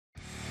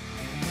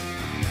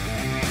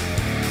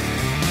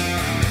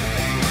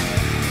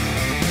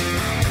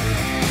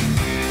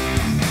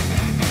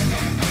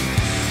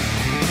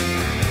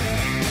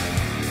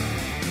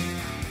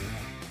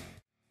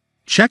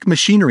Czech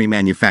machinery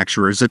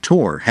manufacturer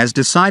Zetor has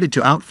decided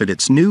to outfit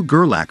its new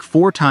Gerlach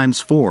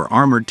 4x4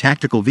 armored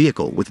tactical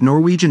vehicle with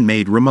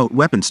Norwegian-made remote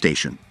weapon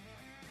station.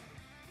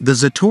 The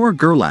Zetor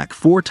Gerlach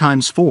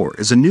 4x4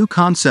 is a new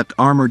concept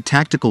armored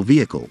tactical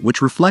vehicle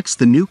which reflects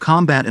the new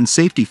combat and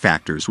safety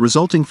factors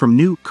resulting from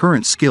new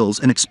current skills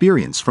and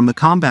experience from the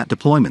combat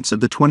deployments of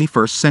the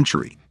 21st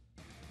century.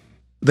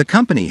 The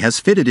company has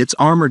fitted its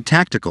armored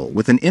tactical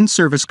with an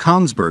in-service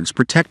Kongsberg's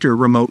PROTECTOR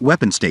remote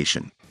weapon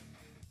station.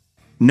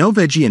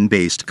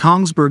 Novegian-based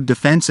Kongsberg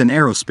Defense and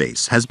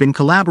Aerospace has been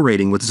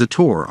collaborating with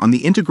Zetor on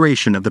the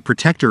integration of the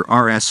PROTECTOR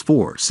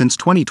RS4 since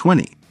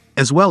 2020,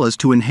 as well as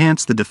to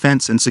enhance the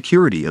defense and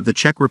security of the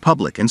Czech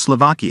Republic and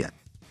Slovakia.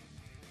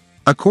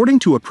 According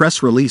to a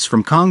press release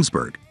from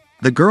Kongsberg,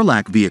 the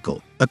Gerlach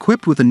vehicle,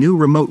 equipped with a new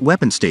remote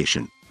weapon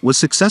station, was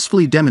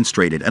successfully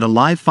demonstrated at a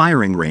live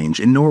firing range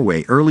in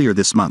Norway earlier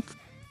this month.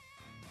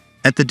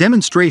 At the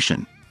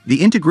demonstration,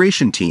 the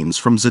integration teams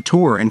from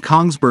Zetor and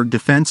Kongsberg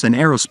Defense and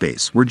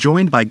Aerospace were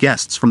joined by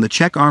guests from the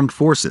Czech Armed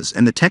Forces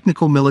and the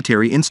Technical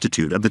Military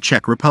Institute of the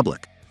Czech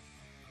Republic.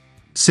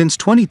 Since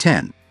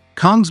 2010,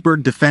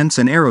 Kongsberg Defense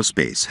and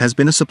Aerospace has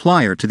been a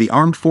supplier to the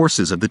armed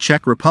forces of the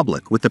Czech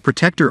Republic with the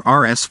PROTECTOR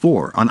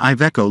RS4 on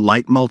Iveco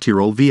light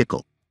multirole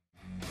vehicle.